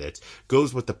familiar with it,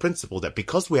 goes with the principle that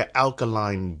because we are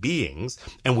alkaline beings,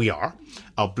 and we are,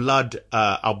 our blood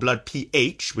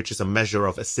pH, which is a measure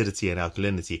of acidity and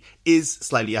alkalinity, is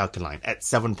slightly alkaline at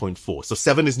 7.4. So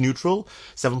 7 is neutral,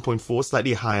 7.4,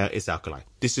 slightly higher, is alkaline.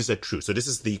 This is a truth. So this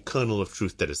is the kernel of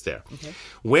truth that is there. Okay.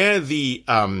 Where the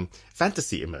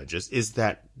fantasy emerges is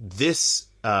that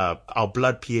our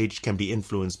blood pH can be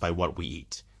influenced by what we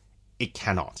eat. It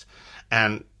cannot.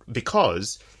 And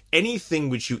because anything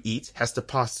which you eat has to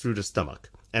pass through the stomach.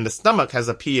 And the stomach has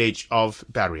a pH of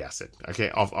battery acid.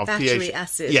 Okay, of battery pH.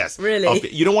 acid. Yes, really.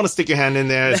 You don't want to stick your hand in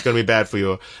there; it's going to be bad for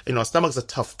your. Stomach's a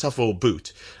tough old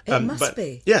boot. It must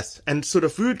be. Yes, and so the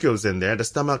food goes in there. The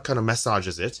stomach kind of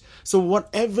massages it. So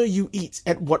whatever you eat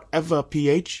at whatever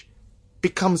pH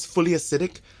becomes fully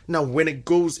acidic. Now, when it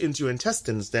goes into your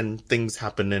intestines, then things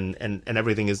happen and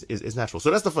everything is natural. So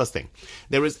that's the first thing.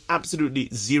 There is absolutely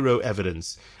zero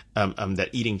evidence that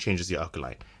eating changes your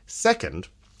alkaline. Second,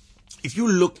 if you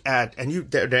look at,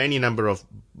 there are any number of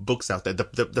books out there,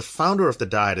 the founder of the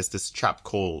diet is this chap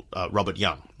called Robert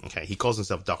Young. Okay, he calls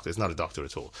himself doctor. He's not a doctor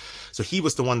at all. So he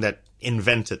was the one that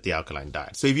invented the alkaline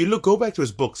diet. So if you go back to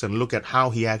his books and look at how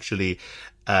he actually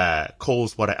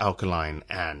calls water alkaline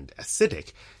and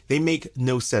acidic, they make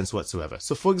no sense whatsoever.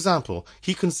 So, for example,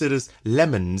 he considers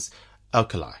lemons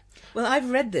alkali. Well,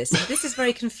 I've read this. This is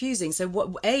very confusing. So,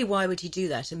 why would he do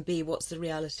that? And B, what's the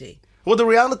reality? Well, the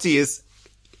reality is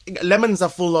lemons are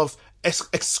full of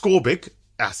ascorbic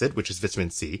acid, which is vitamin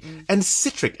C, and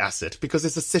citric acid, because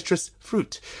it's a citrus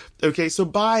fruit. Okay, so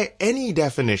by any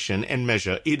definition and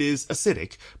measure, it is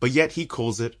acidic, but yet he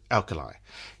calls it alkali.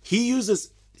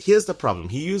 Here's the problem.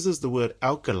 He uses the word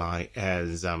alkali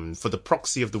as for the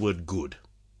proxy of the word good.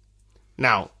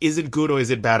 Now, is it good or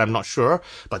is it bad? I'm not sure,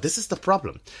 but this is the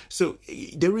problem. So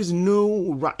there is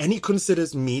and he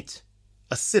considers meat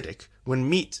acidic when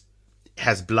meat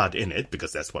has blood in it,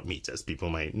 because that's what meat is. People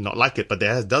may not like it, but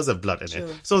does have blood in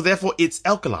it. So therefore, it's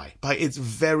alkali by its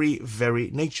very, very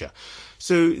nature.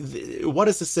 So what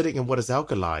is acidic and what is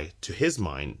alkali, to his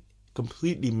mind,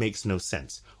 completely makes no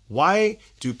sense. Why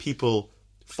do people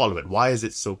follow it? Why is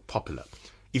it so popular?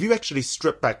 If you actually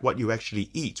strip back what you actually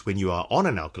eat when you are on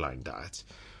an alkaline diet,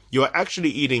 you are actually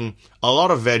eating a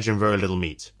lot of veg and very little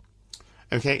meat.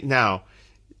 Okay, now,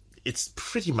 it's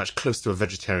pretty much close to a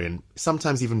vegetarian,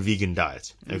 sometimes even vegan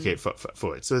diet, okay,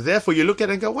 for it. So therefore, you look at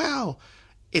it and go, wow,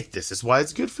 this is why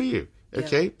it's good for you,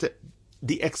 okay? Yeah.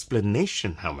 The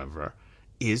explanation, however,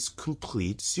 is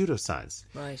complete pseudoscience.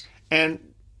 Right.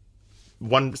 And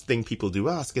one thing people do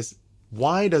ask is,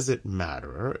 why does it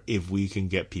matter if we can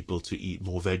get people to eat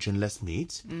more veg and less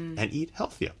meat and eat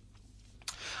healthier?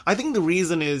 I think the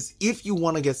reason is, if you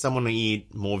want to get someone to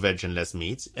eat more veg and less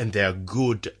meat, and there are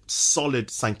good, solid,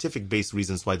 scientific-based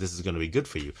reasons why this is going to be good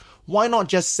for you, why not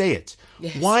just say it?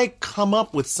 Yes. Why come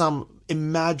up with some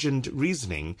imagined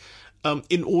reasoning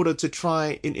in order to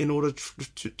try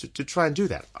to try and do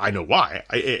that? I know why.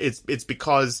 It's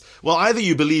because, well, either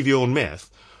you believe your own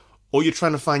myth, or you're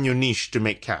trying to find your niche to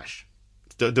make cash.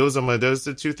 Those are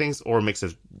the two things, or a mix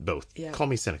of both. Yeah. Call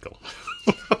me cynical.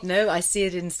 No, I see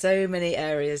it in so many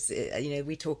areas.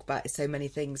 We talk about so many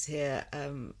things here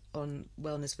on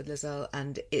Wellness with Liz Earle,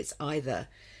 and it's either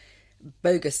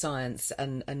bogus science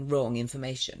and wrong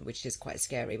information, which is quite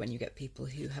scary when you get people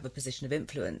who have a position of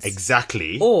influence.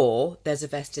 Exactly. Or there's a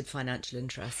vested financial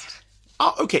interest.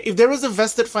 Oh, okay, if there is a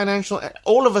vested financial,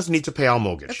 all of us need to pay our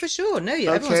mortgage. For sure. No,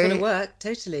 everyone's going to work,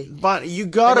 totally. But you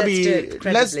gotta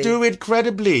let's do it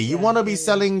credibly. You want to be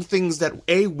selling things that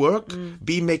A, work,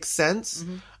 B, make sense.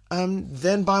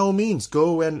 Then by all means,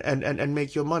 go and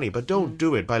make your money. But don't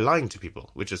do it by lying to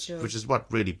people, which is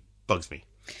what really bugs me.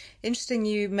 Interesting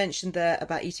you mentioned there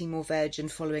about eating more veg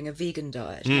and following a vegan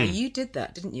diet. Now, you did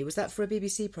that, didn't you? Was that for a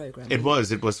BBC programme? It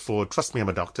was for Trust Me, I'm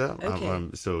a Doctor, Okay.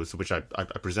 so which I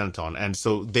present on. And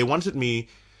so they wanted me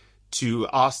to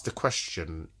ask the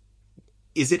question,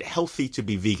 is it healthy to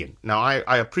be vegan? Now,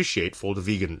 I appreciate, for all the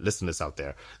vegan listeners out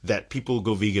there, that people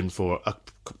go vegan for a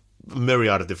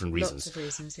myriad of different reasons. Lots of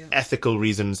reasons, yeah. Ethical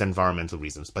reasons, environmental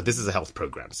reasons. But this is a health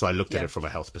program, so I looked at it from a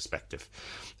health perspective.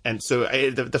 And so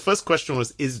the first question was,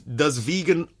 does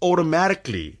vegan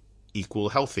automatically equal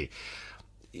healthy?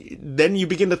 Then you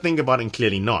begin to think about it, and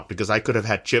clearly not, because I could have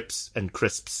had chips and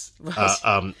crisps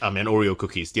and Oreo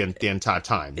cookies the entire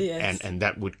time. Yes. And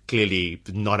that would clearly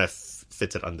not have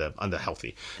fitted under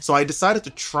healthy. So I decided to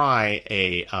try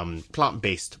a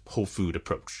plant-based whole food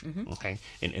approach, okay,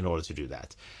 in order to do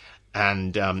that.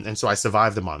 And so I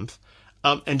survived the month.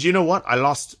 And you know what? I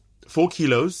lost 4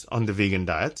 kilos on the vegan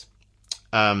diet.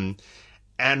 And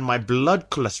my blood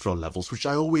cholesterol levels, which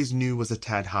I always knew was a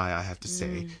tad high, I have to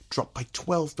say, dropped by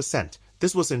 12%.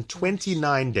 This was in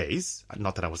 29 days.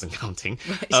 Not that I wasn't counting.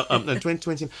 In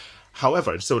 2020.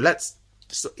 However, so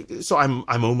I'm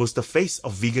almost the face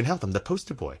of vegan health. I'm the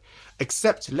poster boy.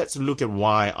 Except let's look at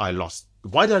why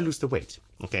did I lose the weight?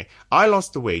 Okay. I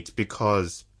lost the weight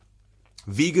because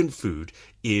vegan food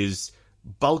is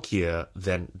bulkier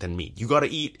than meat. You gotta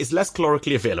eat, it's less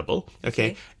calorically available,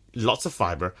 okay? Lots of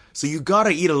fiber. So you gotta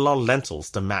eat a lot of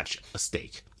lentils to match a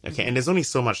steak, okay? And there's only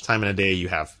so much time in a day you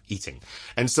have eating.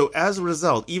 And so as a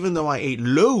result, even though I ate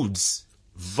loads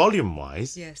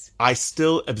volume-wise, I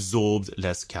still absorbed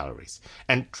less calories.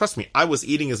 And trust me, I was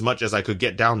eating as much as I could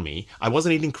get down me. I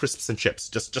wasn't eating crisps and chips,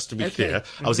 just to be clear.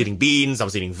 I was eating beans, I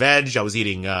was eating veg, I was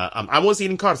eating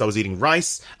carbs, I was eating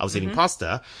rice, I was eating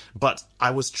pasta, but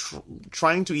I was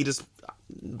trying to eat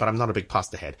but I'm not a big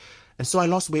pasta head. And so I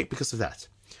lost weight because of that.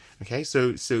 Okay,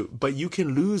 but you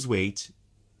can lose weight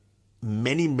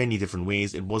many, many different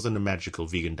ways. It wasn't a magical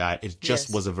vegan diet. It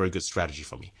just was a very good strategy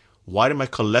for me. Why did my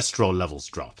cholesterol levels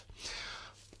drop?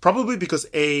 Probably because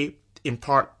in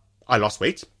part, I lost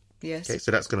weight. Yes. Okay, so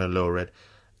that's going to lower it.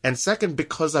 And second,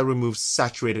 because I removed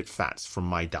saturated fats from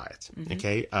my diet.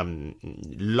 Okay,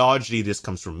 largely this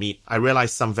comes from meat. I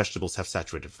realize some vegetables have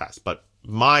saturated fats, but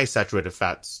my saturated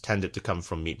fats tended to come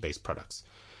from meat-based products.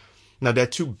 Now, there are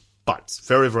two buts,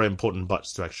 very, very important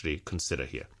buts to actually consider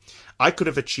here. I could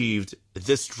have achieved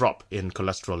this drop in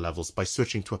cholesterol levels by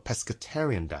switching to a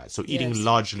pescatarian diet, so eating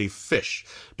largely fish,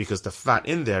 because the fat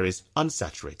in there is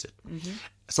unsaturated.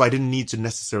 So I didn't need to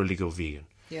necessarily go vegan.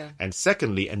 And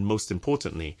secondly, and most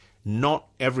importantly, not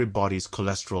everybody's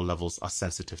cholesterol levels are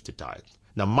sensitive to diet.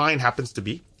 Now, mine happens to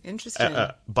be. Interesting.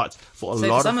 But for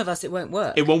some of us, it won't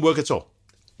work. It won't work at all.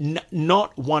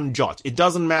 Not one jot. It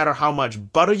doesn't matter how much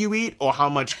butter you eat or how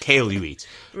much kale you eat.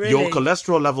 Really? Your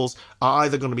cholesterol levels are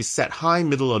either going to be set high,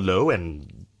 middle, or low,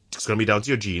 and it's going to be down to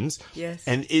your genes. Yes.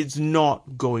 And it's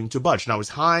not going to budge. Now, it's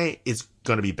high, it's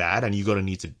going to be bad, and you're going to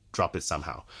need to drop it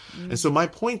somehow. And so my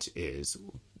point is,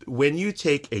 when you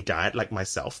take a diet like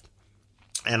myself,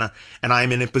 and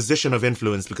I'm in a position of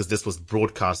influence because this was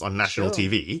broadcast on national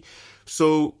TV,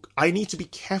 so I need to be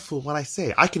careful what I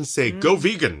say. I can say, go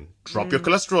vegan, drop your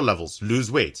cholesterol levels,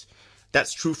 lose weight.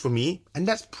 That's true for me, and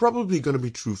that's probably going to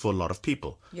be true for a lot of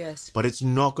people. Yes. But it's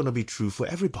not going to be true for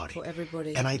everybody. For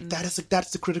everybody. And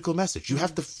that's the critical message. You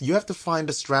have to find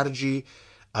a strategy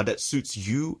that suits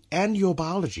you and your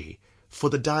biology for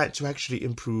the diet to actually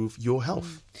improve your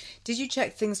health. Did you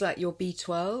check things like your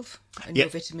B12 and Yeah.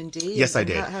 your vitamin D? Yes, I And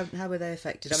did. How were they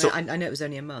affected? So- I know it was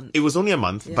only a month. It was only a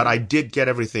month, but I did get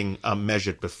everything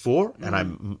measured before, and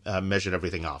I measured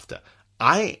everything after.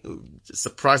 I,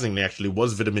 surprisingly, actually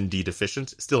was vitamin D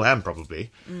deficient. Still am,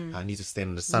 probably. I need to stay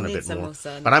in the sun a Need bit some more. more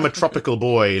sun. But I'm a tropical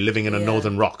boy living in a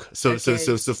northern rock. So Okay.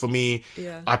 for me,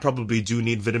 Yeah. I probably do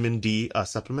need vitamin D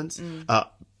supplements.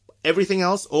 Everything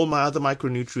else, all my other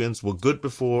micronutrients were good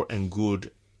before and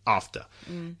good after.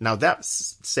 Now, that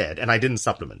said, and I didn't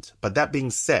supplement, but that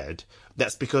being said,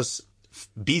 that's because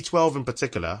B12 in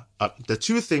particular, the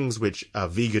two things which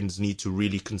vegans need to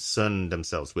really concern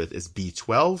themselves with is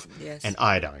B12 Yes. and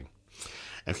iodine.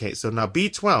 Okay, so now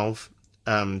B12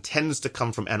 tends to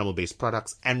come from animal-based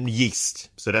products and yeast.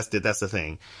 So that's the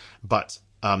thing. But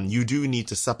you do need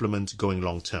to supplement going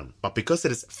long-term. But because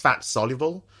it is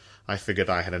fat-soluble, I figured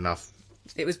I had enough.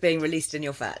 It was being released in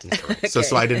your fat.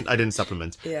 So I didn't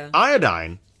supplement. Yeah.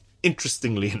 Iodine,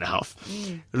 interestingly enough,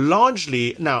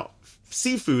 largely now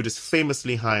seafood is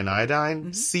famously high in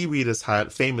iodine. Seaweed is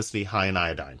famously high in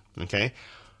iodine. Okay,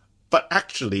 but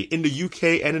actually in the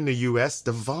UK and in the US,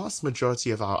 the vast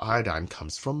majority of our iodine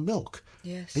comes from milk.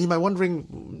 Yes. And you might be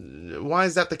wondering, why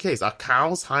is that the case? Are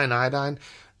cows high in iodine?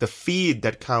 The feed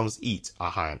that cows eat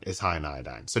is high in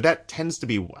iodine. So that tends to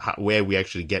be where we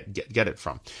actually get it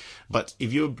from. But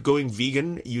if you're going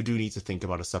vegan, you do need to think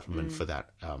about a supplement for that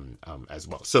as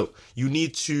well. So you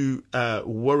need to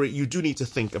you do need to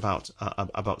think about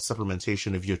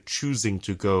supplementation if you're choosing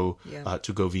to go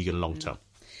vegan long term.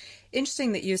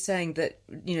 Interesting that you're saying that,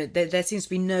 you know, there seems to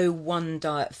be no one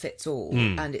diet fits all,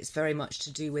 and it's very much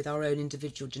to do with our own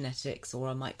individual genetics or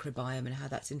our microbiome and how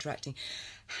that's interacting.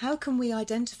 How can we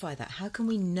identify that? How can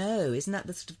we know? Isn't that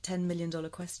the sort of $10 million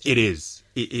question? It is.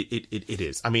 It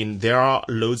is. I mean, there are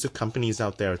loads of companies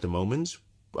out there at the moment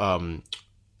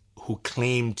who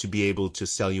claim to be able to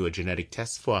sell you a genetic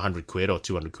test for 100 quid or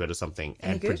 200 quid or something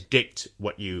and predict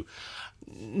what you.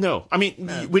 No, I mean,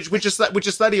 which is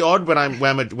slightly odd when I'm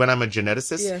a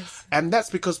geneticist, Yes. and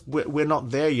that's because we're not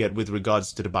there yet with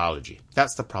regards to the biology.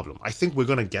 That's the problem. I think we're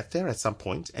going to get there at some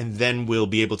point, and then we'll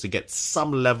be able to get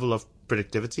some level of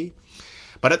predictivity.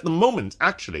 But at the moment,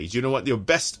 actually, do you know what your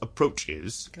best approach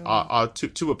is? Are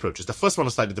two approaches. The first one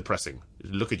is slightly depressing.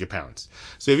 Look at your parents.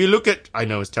 So if you look at, I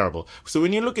know it's terrible. So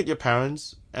when you look at your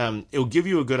parents, it'll give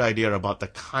you a good idea about the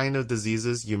kind of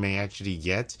diseases you may actually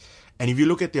get. And if you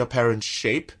look at your parents'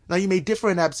 shape, now you may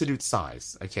differ in absolute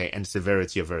size, okay, and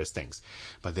severity of various things,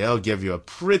 but they'll give you a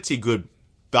pretty good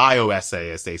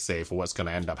bioessay, as they say, for what's going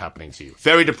to end up happening to you.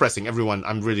 Very depressing, everyone.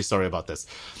 I'm really sorry about this.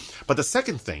 But the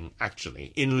second thing,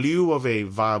 actually, in lieu of a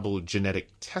viable genetic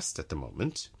test at the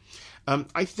moment,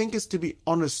 I think is to be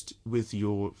honest with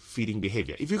your feeding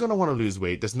behavior. If you're going to want to lose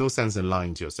weight, there's no sense in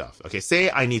lying to yourself. Okay,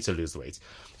 say I need to lose weight.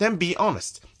 Then be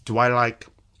honest. Do I like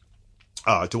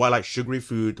sugary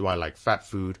food? Do I like fat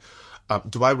food?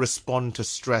 Do I respond to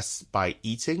stress by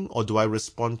eating, or do I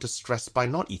respond to stress by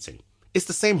not eating? It's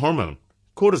the same hormone,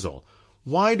 cortisol.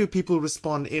 Why do people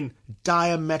respond in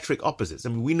diametric opposites? I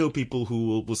mean, we know people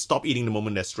who will stop eating the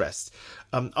moment they're stressed.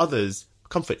 Others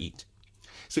comfort eat.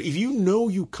 So if you know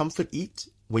you comfort eat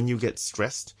when you get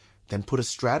stressed, then put a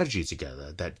strategy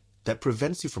together that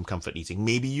prevents you from comfort eating.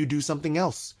 Maybe you do something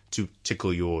else to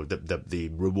tickle the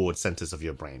reward centers of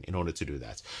your brain in order to do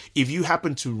that. If you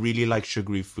happen to really like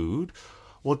sugary food,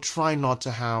 well, try not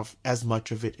to have as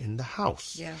much of it in the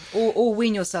house. Yeah, or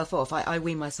wean yourself off. I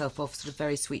wean myself off sort of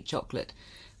very sweet chocolate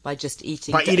by just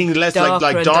eating less darker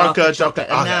like and darker chocolate.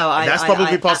 And now that's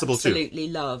probably possible too. I absolutely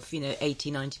love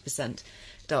 80-90%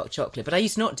 dark chocolate, but I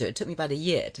used not to. It took me about a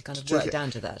year to kind of work down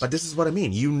to that. But this is what I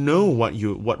mean. You know what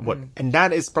and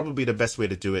that is probably the best way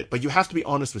to do it. But you have to be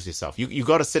honest with yourself. You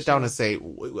got to sit down and say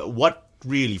what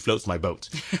really floats my boat,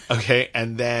 okay,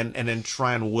 and then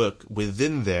try and work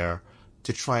within there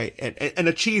to try and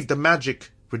achieve the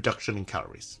magic reduction in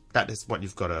calories. That's what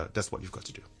you've got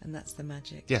to do. And that's the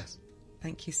magic. Yes.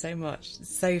 Thank you so much.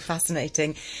 So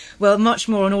fascinating. Well, much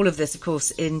more on all of this, of course,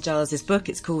 in Giles's book.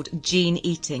 It's called Gene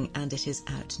Eating, and it is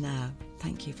out now.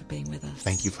 Thank you for being with us.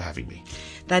 Thank you for having me.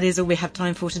 That is all we have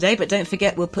time for today, but don't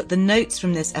forget we'll put the notes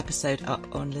from this episode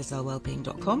up on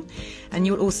lizearlewellbeing.com, and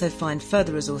you'll also find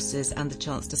further resources and the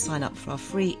chance to sign up for our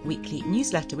free weekly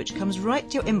newsletter, which comes right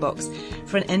to your inbox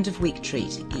for an end-of-week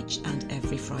treat each and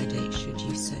every Friday, should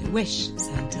you so wish.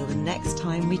 So until the next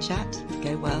time we chat,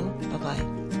 go well.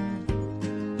 Bye-bye.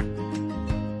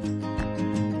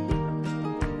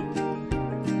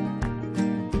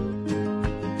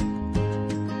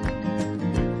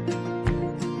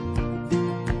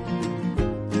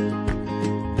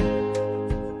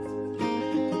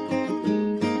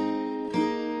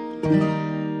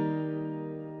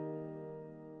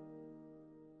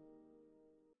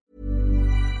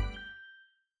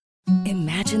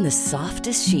 the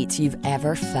softest sheets you've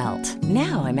ever felt.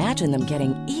 Now imagine them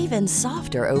getting even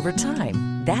softer over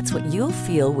time. That's what you'll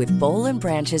feel with Boll &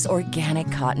 Branch's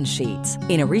organic cotton sheets.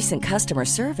 In a recent customer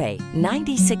survey,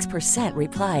 96%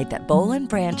 replied that Boll &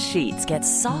 Branch sheets get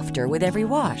softer with every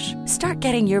wash. Start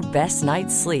getting your best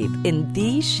night's sleep in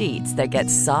these sheets that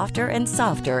get softer and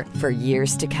softer for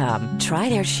years to come. Try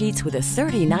their sheets with a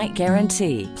 30-night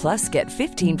guarantee. Plus, get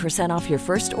 15% off your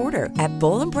first order at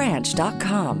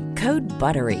bollandbranch.com. Code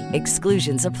BUTTERY.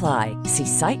 Exclusions apply. See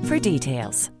site for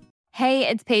details. Hey,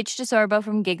 it's Paige DeSorbo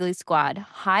from Giggly Squad.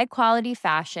 High quality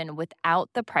fashion without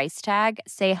the price tag.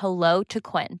 Say hello to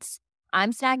Quince.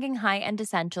 I'm snagging high-end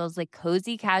essentials like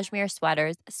cozy cashmere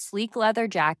sweaters, sleek leather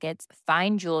jackets,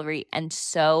 fine jewelry, and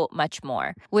so much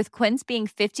more. With Quince being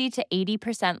 50 to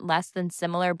 80% less than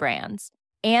similar brands.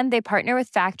 And they partner with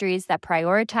factories that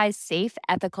prioritize safe,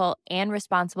 ethical, and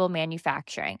responsible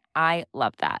manufacturing. I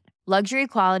love that. Luxury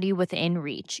quality within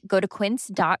reach. Go to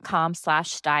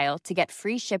quince.com/style to get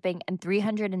free shipping and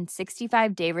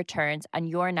 365-day returns on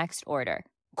your next order.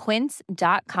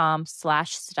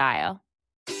 Quince.com/style.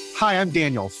 Hi, I'm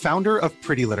Daniel, founder of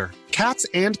Pretty Litter. Cats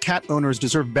and cat owners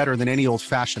deserve better than any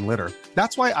old-fashioned litter.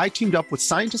 That's why I teamed up with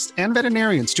scientists and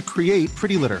veterinarians to create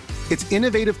Pretty Litter. Its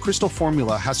innovative crystal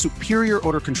formula has superior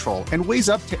odor control and weighs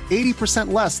up to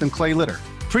 80% less than clay litter.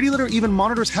 Pretty Litter even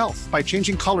monitors health by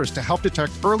changing colors to help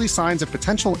detect early signs of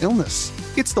potential illness.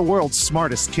 It's the world's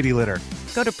smartest kitty litter.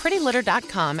 Go to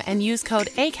prettylitter.com and use code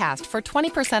ACAST for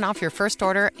 20% off your first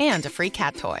order and a free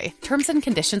cat toy. Terms and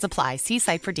conditions apply. See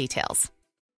site for details.